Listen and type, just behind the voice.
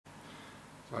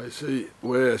I see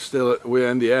we're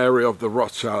in the area of the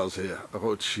Rothschilds here,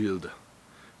 Rothschild.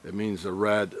 It means a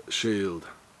red shield,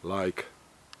 like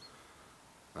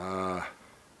the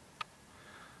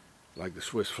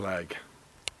Swiss flag.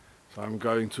 So I'm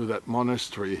going to that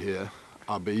monastery here,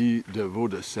 Abbaye de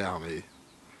Vaudreuil,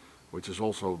 which is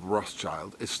also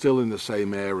Rothschild. It's still in the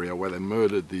same area where they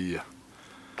murdered the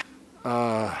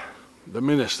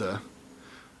minister,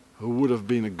 who would have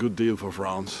been a good deal for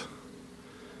France,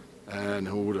 and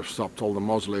who would have stopped all the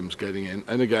Muslims getting in.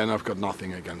 And again, I've got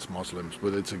nothing against Muslims,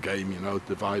 but it's a game, you know,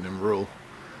 divide and rule.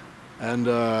 And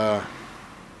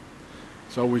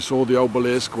so we saw the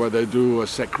obelisk where they do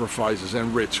sacrifices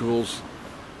and rituals,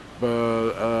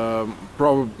 but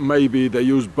maybe they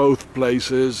use both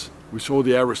places. We saw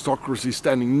the aristocracy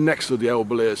standing next to the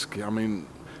obelisk. I mean,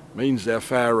 means they're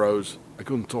pharaohs. I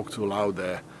couldn't talk too loud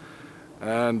there.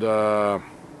 And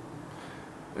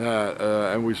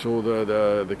and we saw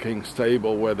the king's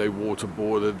table where they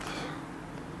waterboarded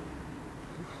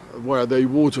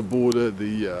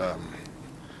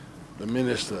the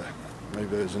minister. Maybe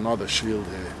there's another shield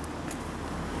here.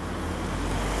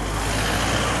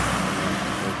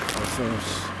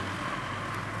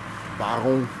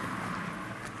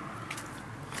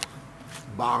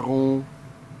 Baron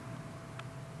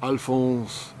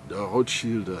Alphonse de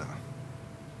Rothschild.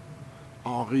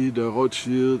 Henri de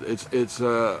Rothschild. It's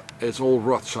all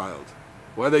Rothschild,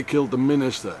 where they killed the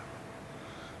minister.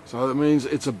 So that means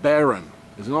it's a baron.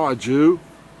 It's not a Jew.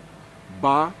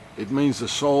 Ba, it means the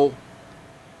soul.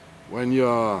 When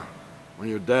you're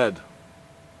dead,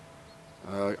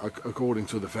 according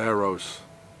to the pharaohs.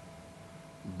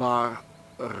 Ba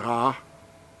Ra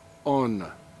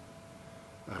On.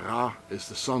 Ra is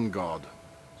the sun god.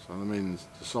 So that means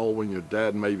the soul when you're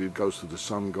dead, maybe it goes to the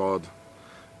sun god.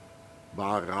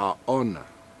 Ba Ra On,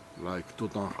 like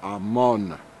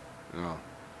Tutankhamun, you know.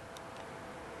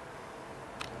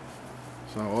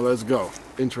 So well, let's go.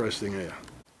 Interesting here.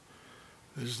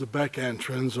 This is the back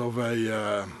entrance of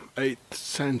a 8th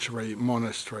century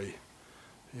monastery.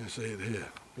 You can see it here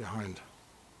behind.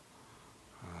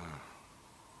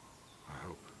 I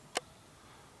hope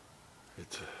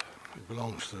it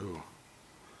belongs to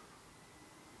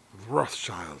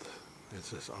Rothschild. It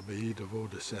says Abbaye de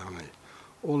Vaudreuil,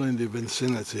 all in the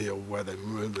vicinity of where they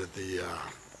murdered the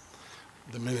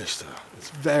minister. It's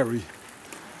a very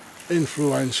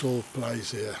influential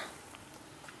place here.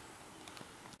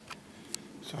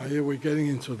 So here we're getting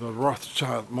into the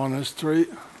Rothschild monastery.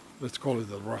 Let's call it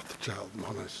the Rothschild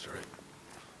monastery.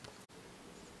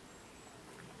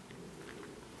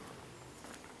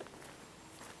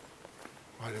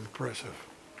 Quite impressive.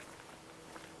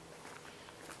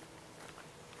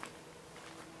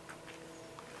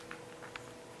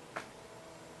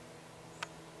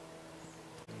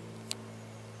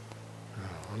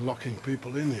 Locking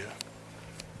people in here.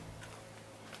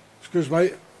 Excuse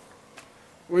me.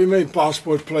 What do you mean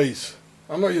passport, please?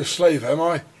 I'm not your slave, am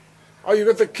I? Oh, you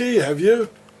got the key, have you?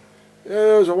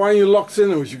 Yeah, so why are you locked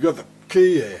in if you got the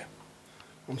key here?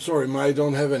 I'm sorry, mate, I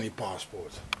don't have any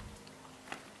passport.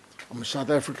 I'm a South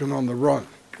African on the run,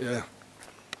 yeah.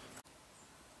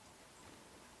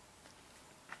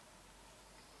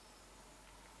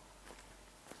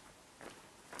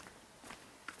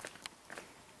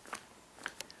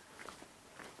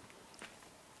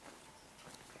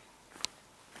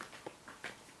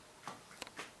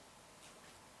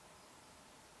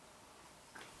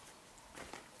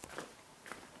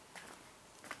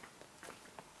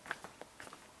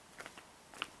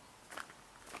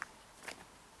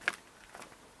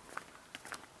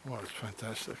 Well, it's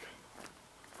fantastic.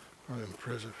 Quite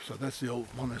impressive. So that's the old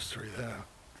monastery there.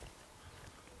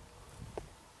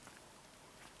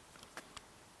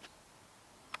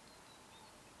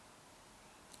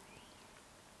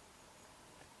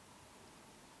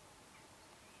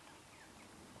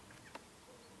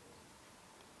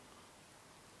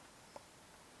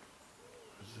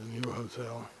 There's the new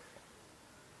hotel.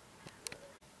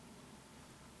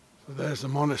 So there's the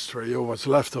monastery, or what's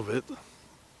left of it.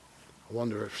 I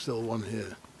wonder if still one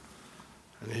here.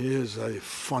 And here's a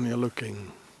funny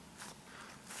looking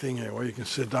thing here where you can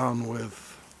sit down with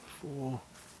 4,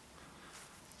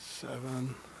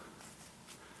 7,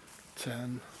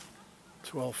 10,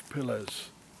 12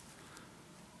 pillars.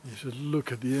 You should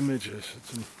look at the images.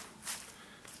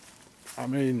 I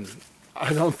mean,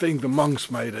 I don't think the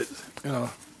monks made it, you know.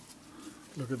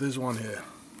 Look at this one here.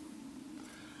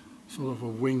 Sort of a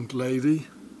winged lady.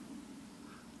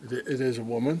 It is a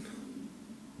woman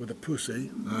with a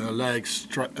pussy, legs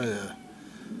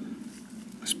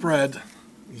spread.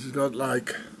 She's got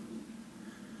like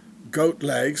goat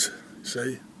legs,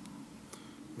 see,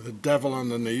 with a devil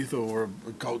underneath, or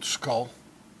a goat skull.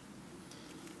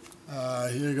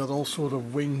 Here you got all sort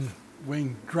of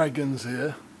winged dragons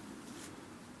here.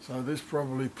 So this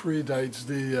probably predates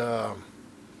the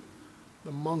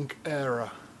monk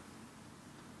era.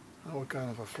 Oh, what kind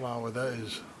of a flower that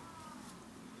is.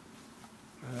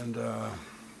 And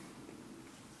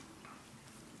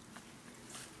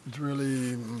it's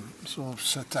really sort of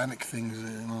satanic things,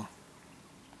 you know,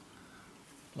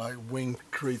 like winged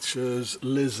creatures,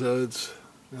 lizards,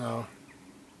 you know.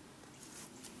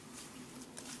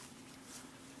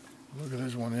 Look at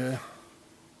this one here.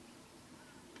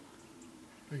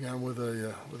 Again with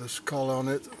a skull on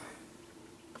it.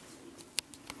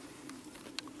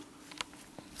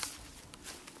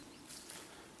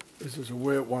 This is a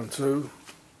weird one too.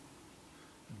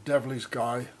 Devilish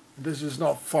guy. This is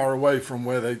not far away from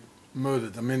where they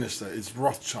murdered the minister. It's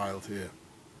Rothschild here.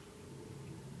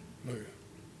 Look,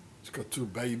 it's got two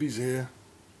babies here.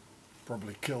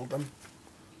 Probably killed them.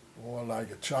 Or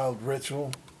like a child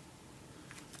ritual.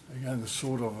 Again,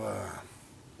 sort of a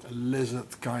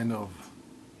lizard kind of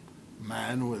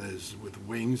man with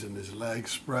wings and his legs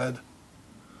spread.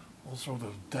 All sort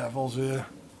of devils here.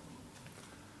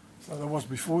 So that was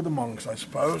before the monks, I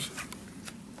suppose.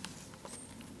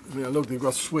 Yeah, look, they've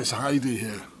got Swiss Heidi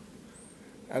here.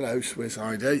 Hello, Swiss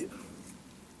Heidi.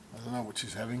 I don't know what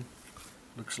she's having.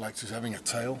 Looks like she's having a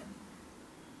tail.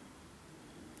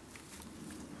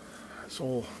 It's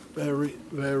all very,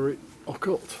 very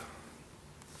occult.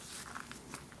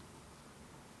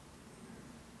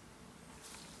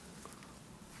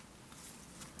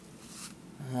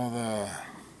 Another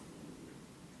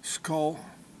skull.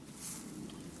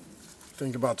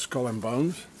 Think about skull and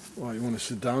bones. Well, you want to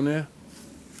sit down here?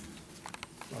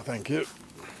 Well, thank you.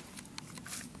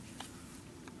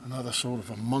 Another sort of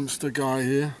a monster guy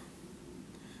here.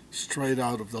 Straight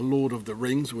out of the Lord of the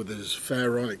Rings with his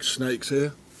pharaonic snakes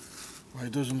here. Well, he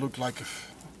doesn't look like a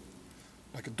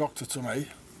doctor to me.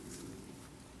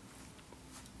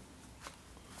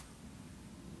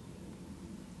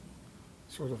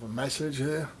 Sort of a message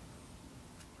here.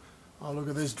 Oh, look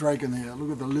at this dragon here.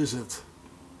 Look at the lizard.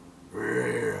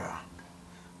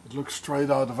 It looks straight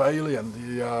out of Alien.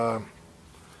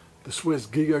 The Swiss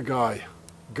Giga guy,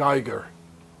 G.I.U.R.E.H,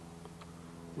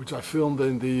 which I filmed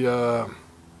in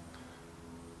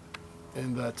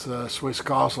that Swiss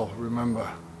castle. Remember?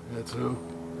 Yeah, too.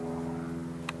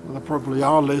 Well, there probably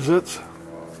are lizards.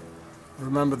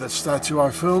 Remember that statue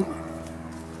I filmed?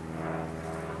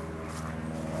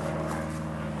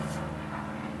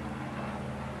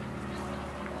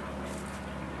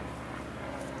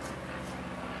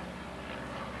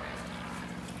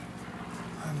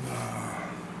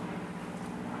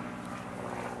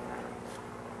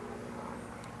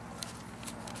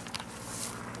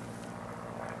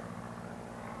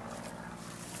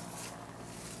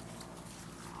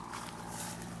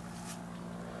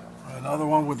 Another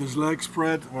one with his legs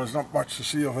spread. Well, there's not much to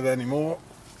see of it anymore.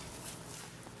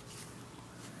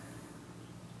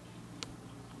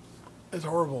 It's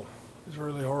horrible. It's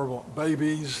really horrible.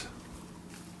 Babies.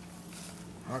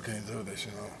 How can you do this,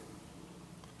 you know?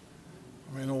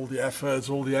 I mean, all the efforts,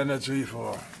 all the energy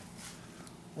for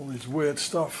all this weird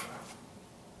stuff.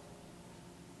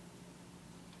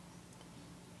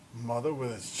 Mother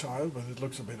with its child, but it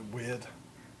looks a bit weird.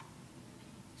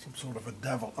 Some sort of a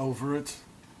devil over it.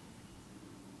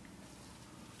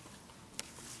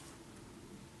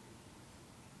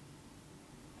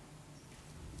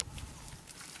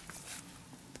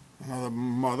 Another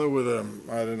mother with a,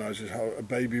 I don't know, she's a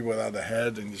baby without a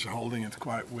head and she's holding it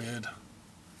quite weird.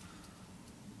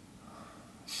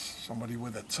 Somebody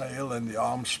with a tail and the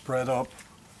arms spread up.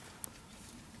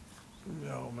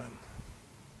 Yo, man.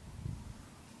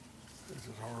 This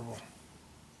is horrible.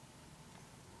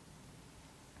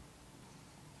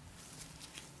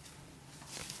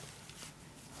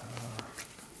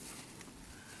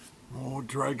 More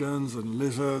dragons and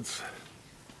lizards.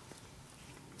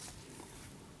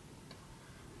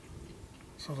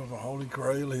 Sort of a holy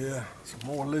grail here. Some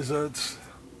more lizards.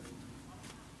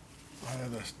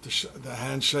 The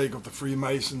handshake of the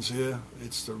Freemasons here.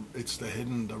 It's the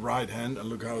hidden, the right hand, and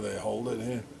look how they hold it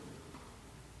here.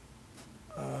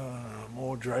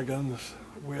 More dragons.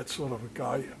 Weird sort of a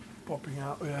guy popping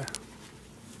out there.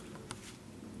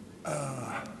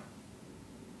 Oh,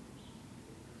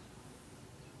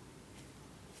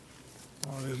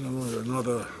 there's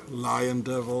another lion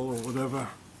devil or whatever.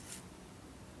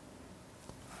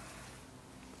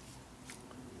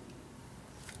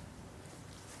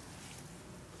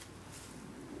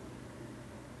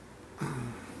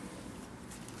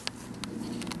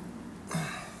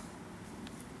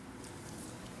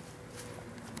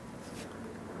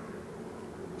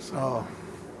 So,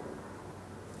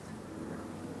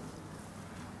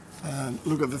 and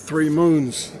look at the three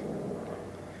moons.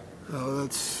 So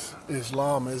that's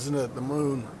Islam, isn't it? The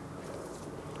moon.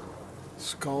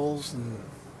 Skulls, and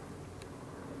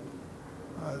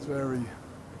it's very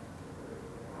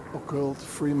occult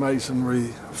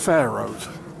Freemasonry pharaohs,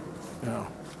 you know.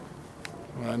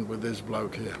 And with this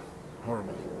bloke here,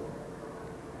 horrible.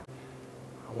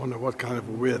 I wonder what kind of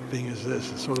a weird thing is this.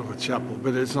 It's sort of a chapel,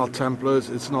 but it's not Templars,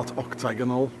 it's not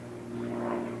octagonal.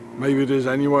 Maybe it is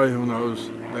anyway, who knows.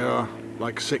 There are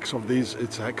like 6 of these,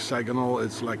 it's hexagonal,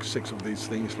 it's like 6 of these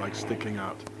things like sticking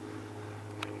out.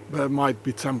 But it might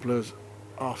be Templars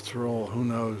after all, who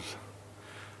knows.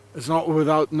 It's not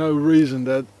without no reason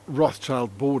that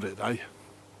Rothschild bought it, eh?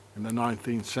 In the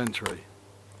 19th century.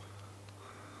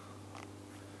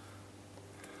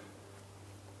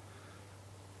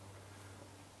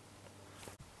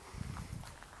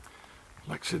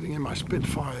 Like sitting in my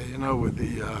Spitfire, you know, with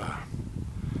the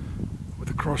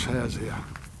crosshairs here.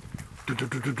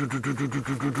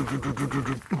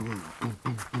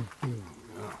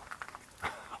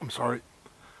 I'm sorry,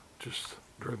 just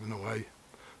driven away.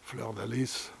 Fleur de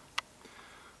Lis.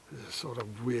 This is sort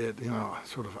of weird, you know,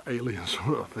 sort of alien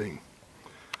sort of thing.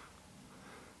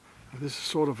 This is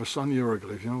sort of a sun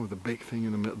hieroglyph, you know, with the big thing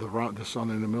in the middle, the sun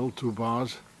in the middle, 2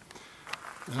 bars.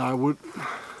 And I would.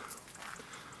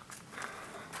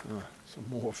 Some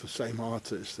more of the same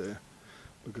artist there.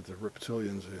 Look at the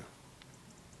reptilians here.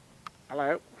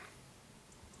 Hello.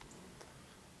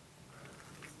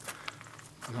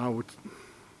 And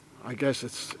I guess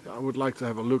I would like to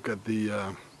have a look at the,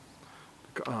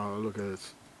 look at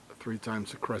it, 3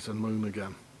 times the crescent moon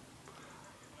again.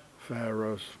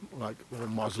 Pharaohs, like, or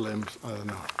Muslims, I don't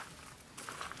know.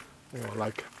 Or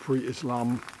like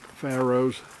pre-Islam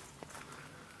pharaohs.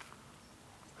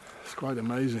 It's quite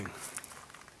amazing.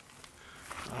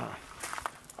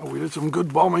 Oh, we did some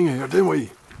good bombing here, didn't we?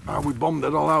 We bombed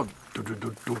it all out. There's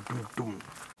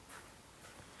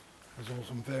all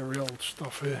some very old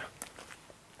stuff here.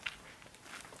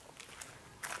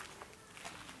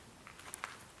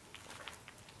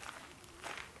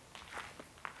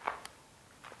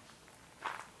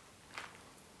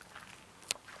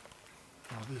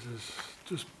 Oh, this is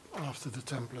just after the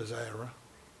Templars era.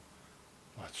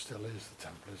 Well, it still is the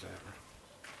Templars era.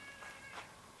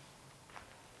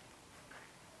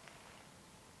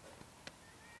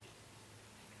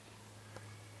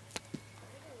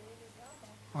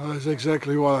 Well, that's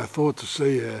exactly what I thought to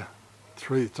see here.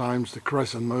 3 times the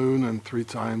crescent moon and 3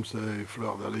 times the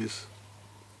fleur de lis.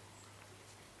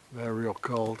 Very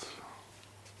occult.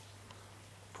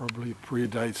 Probably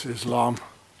predates Islam.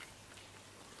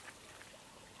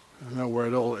 I don't know where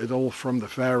it all from the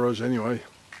pharaohs anyway.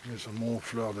 Here's some more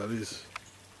fleur de lis,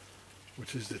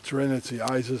 which is the Trinity,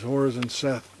 Isis, Horus and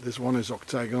Seth. This one is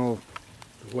octagonal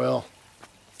as well.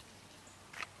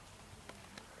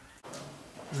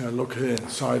 Yeah, look here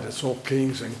inside, it's all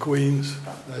kings and queens.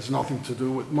 There's nothing to do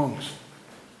with monks,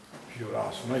 if you would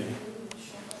ask me.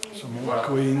 Some more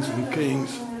queens and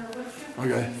kings.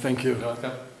 Okay, thank you.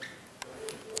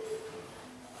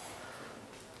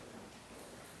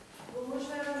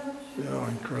 Yeah,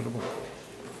 incredible.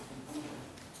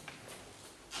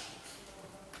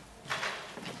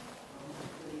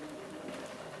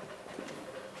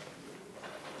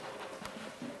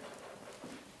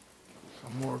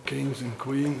 More kings and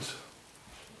queens.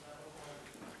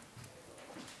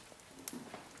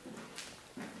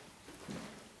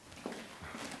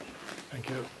 Thank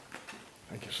you.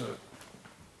 Thank you, sir.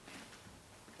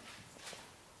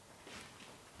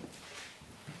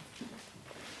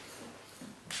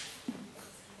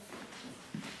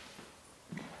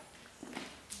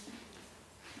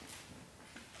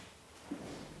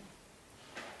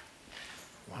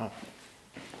 Wow.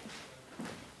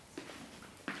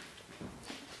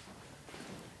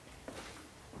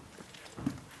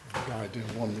 I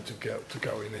didn't want me to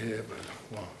go in here, but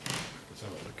well, let's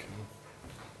have a look.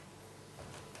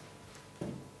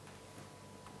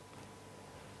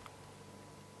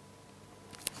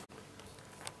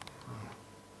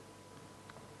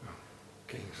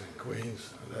 Kings and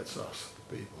queens, that's us,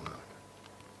 the people.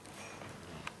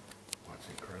 That's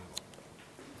incredible.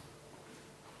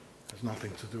 Has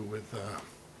nothing to do with.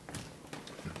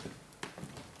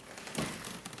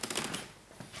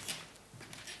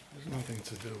 Nothing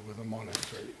to do with a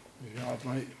monastery. You got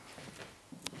mate.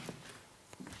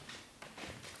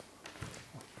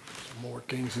 Some more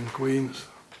kings and queens.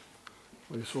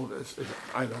 We saw this.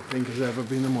 I don't think there's ever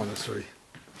been a monastery.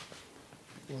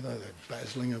 What are they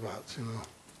bazzling about, you know?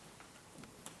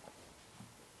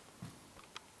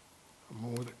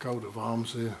 More the coat of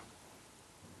arms here.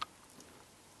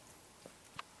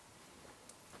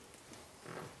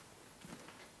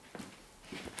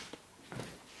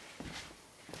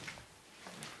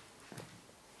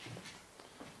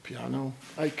 Piano.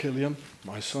 Hey Killian,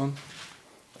 my son.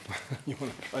 You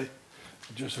want to play?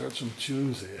 I just heard some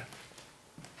tunes here.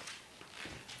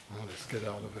 Oh, let's get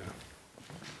out of here.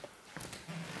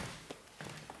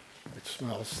 It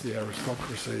smells the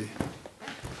aristocracy,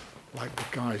 like the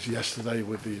guys yesterday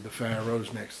with the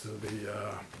pharaohs next to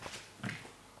the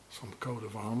some coat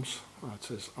of arms. Oh, it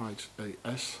says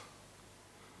IHS.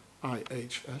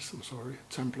 IHS, I'm sorry.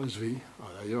 Templars V. Oh,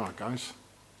 there you are, guys.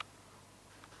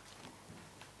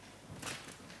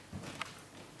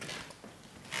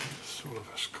 Sort of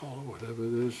a skull, whatever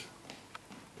it is.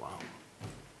 Wow.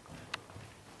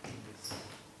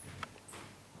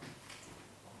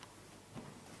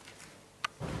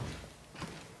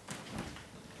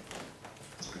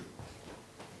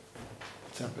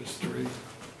 Tapestry.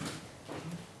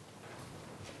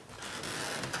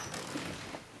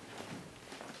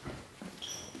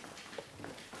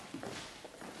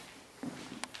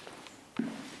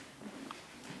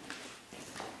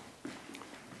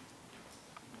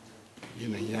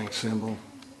 Yin and Yang symbol.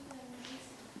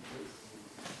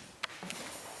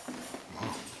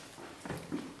 Wow.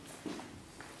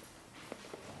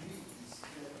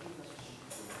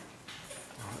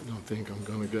 I don't think I'm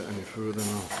going to get any further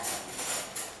now.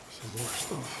 Some more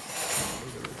stuff.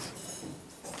 Look at it.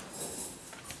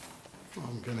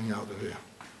 I'm getting out of here.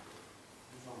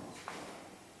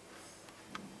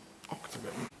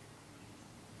 Octagon.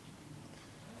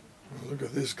 Look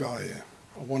at this guy here.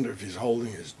 I wonder if he's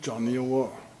holding his Johnny or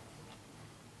what.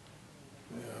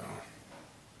 Yeah.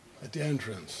 At the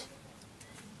entrance.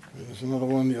 There's another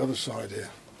one on the other side here.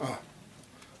 Ah,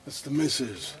 that's the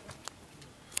missus.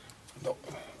 The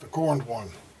corned one.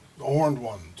 The horned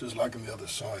one, just like on the other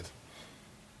side.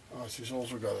 Oh, she's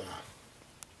also got a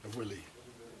willy.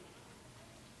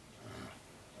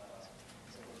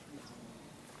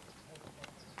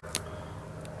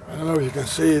 I don't know if you can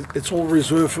see it. It's all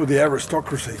reserved for the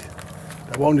aristocracy.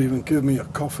 They won't even give me a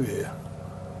coffee here.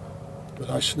 But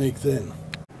I sneaked in.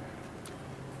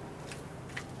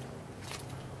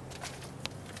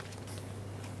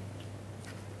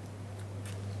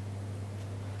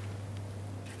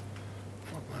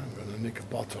 I'm going to nick a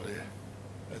bottle here.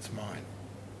 That's mine.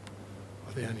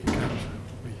 Are there any caps?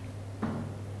 Me.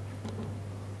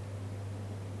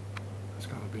 That's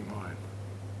going to be mine.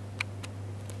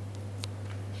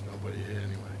 There's nobody here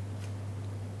anyway.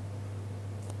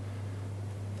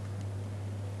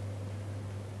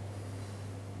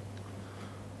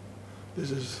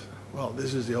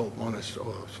 This is the old monastery,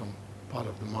 or some part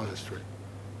of the monastery.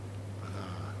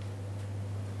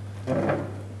 But,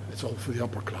 it's all for the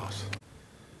upper class.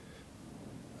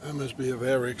 That must be a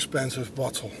very expensive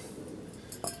bottle.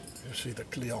 You see the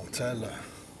clientele.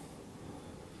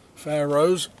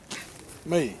 Pharaohs,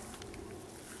 me.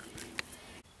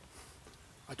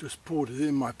 I just poured it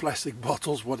in my plastic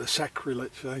bottles, what a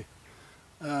sacrilege, eh?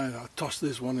 And I tossed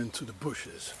this one into the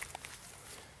bushes.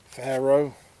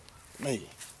 Pharaoh, me.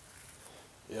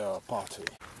 Yeah, party.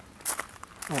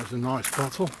 Oh, it's a nice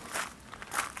bottle.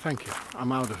 Thank you.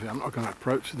 I'm out of here. I'm not going to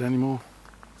approach it anymore.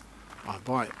 I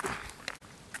buy it.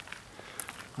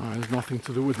 Oh, there's nothing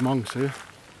to do with monks here.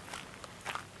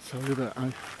 So look at that,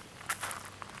 eh?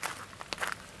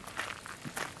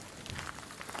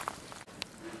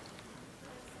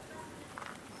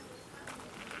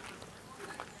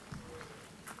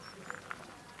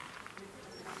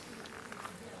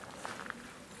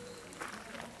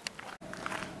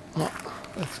 Oh,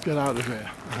 let's get out of here.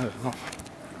 I had enough.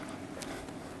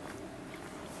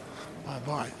 Bye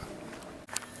bye.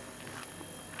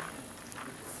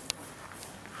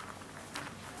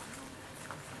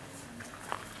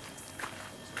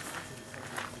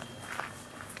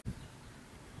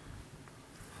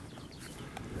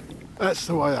 That's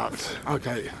the way out.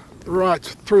 Okay, right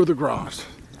through the grass.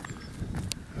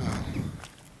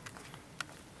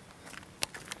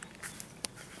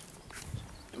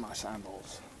 My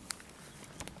sandals.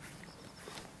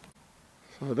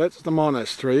 So that's the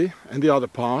monastery, and the other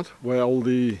part where all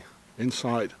the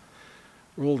inside,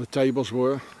 where all the tables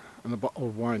were, and a bottle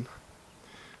of wine.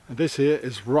 And this here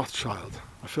is Rothschild.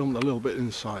 I filmed a little bit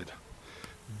inside.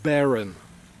 Baron,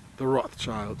 the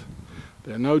Rothschild.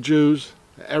 They're no Jews.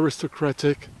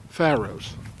 Aristocratic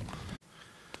pharaohs.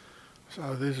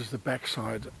 So this is the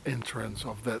backside entrance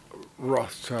of that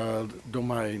Rothschild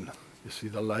domain. You see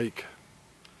the lake,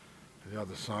 the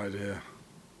other side here.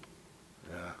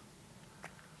 Yeah.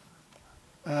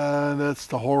 And that's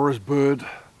the Horus bird.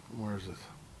 Where is it?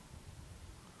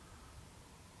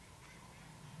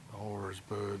 The Horus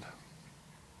bird.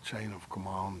 Chain of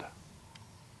command.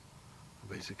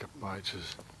 Basic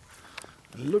approaches.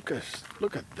 Look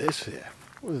at this here.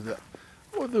 What is that?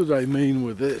 What do they mean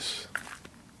with this?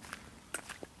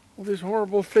 all these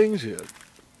horrible things here.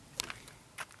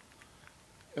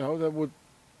 You know, that would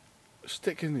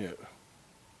stick in you.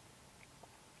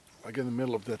 Like in the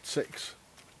middle of that 6.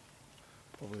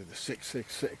 Probably the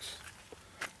 666.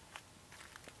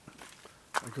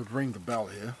 I could ring the bell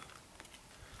here.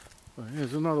 Oh,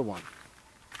 here's another one.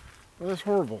 Oh, that's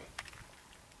horrible.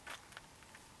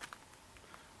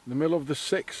 In the middle of the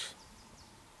 6.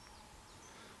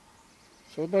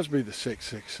 So it must be the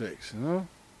 666, you know?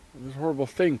 This horrible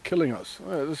thing killing us.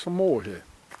 Oh, there's some more here.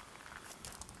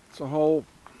 It's a whole...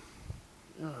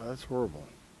 Yeah, that's horrible.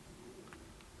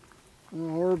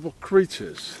 Horrible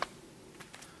creatures.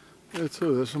 Here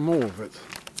too, there's some more of it.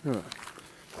 Yeah.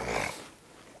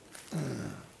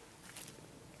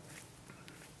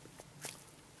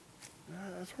 Yeah,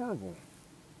 that's horrible.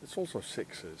 It's also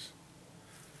 6s.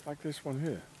 Like this one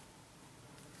here.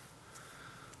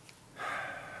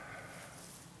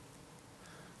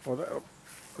 Well,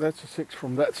 that's a 6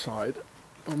 from that side,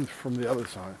 and from the other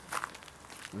side.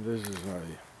 And this is a,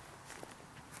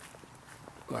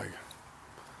 like,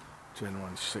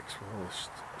 genuine 6 with all this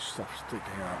stuff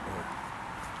sticking out there.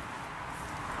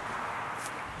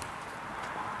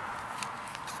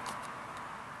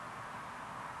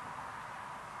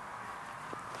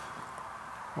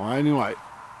 Well, anyway.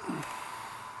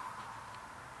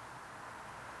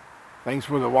 Thanks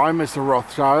for the wine, Mr.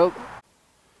 Rothschild.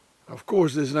 Of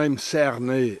course, this name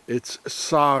Cerne, it's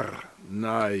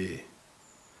Sarnai,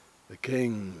 the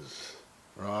kings,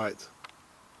 right?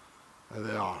 There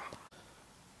they are.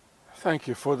 Thank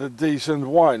you for the decent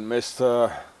wine,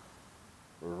 Mr.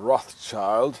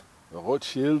 Rothschild,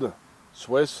 Rothschild,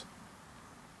 Swiss,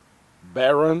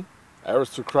 Baron,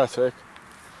 aristocratic.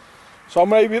 So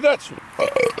maybe that's,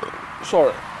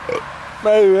 sorry.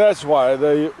 Maybe that's why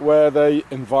they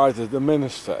invited the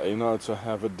minister, you know, to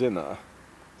have a dinner.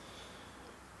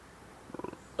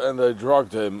 And they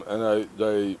drugged him and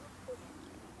they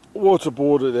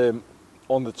waterboarded him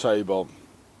on the table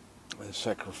and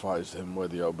sacrificed him where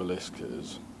the obelisk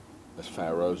is, as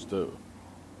pharaohs do.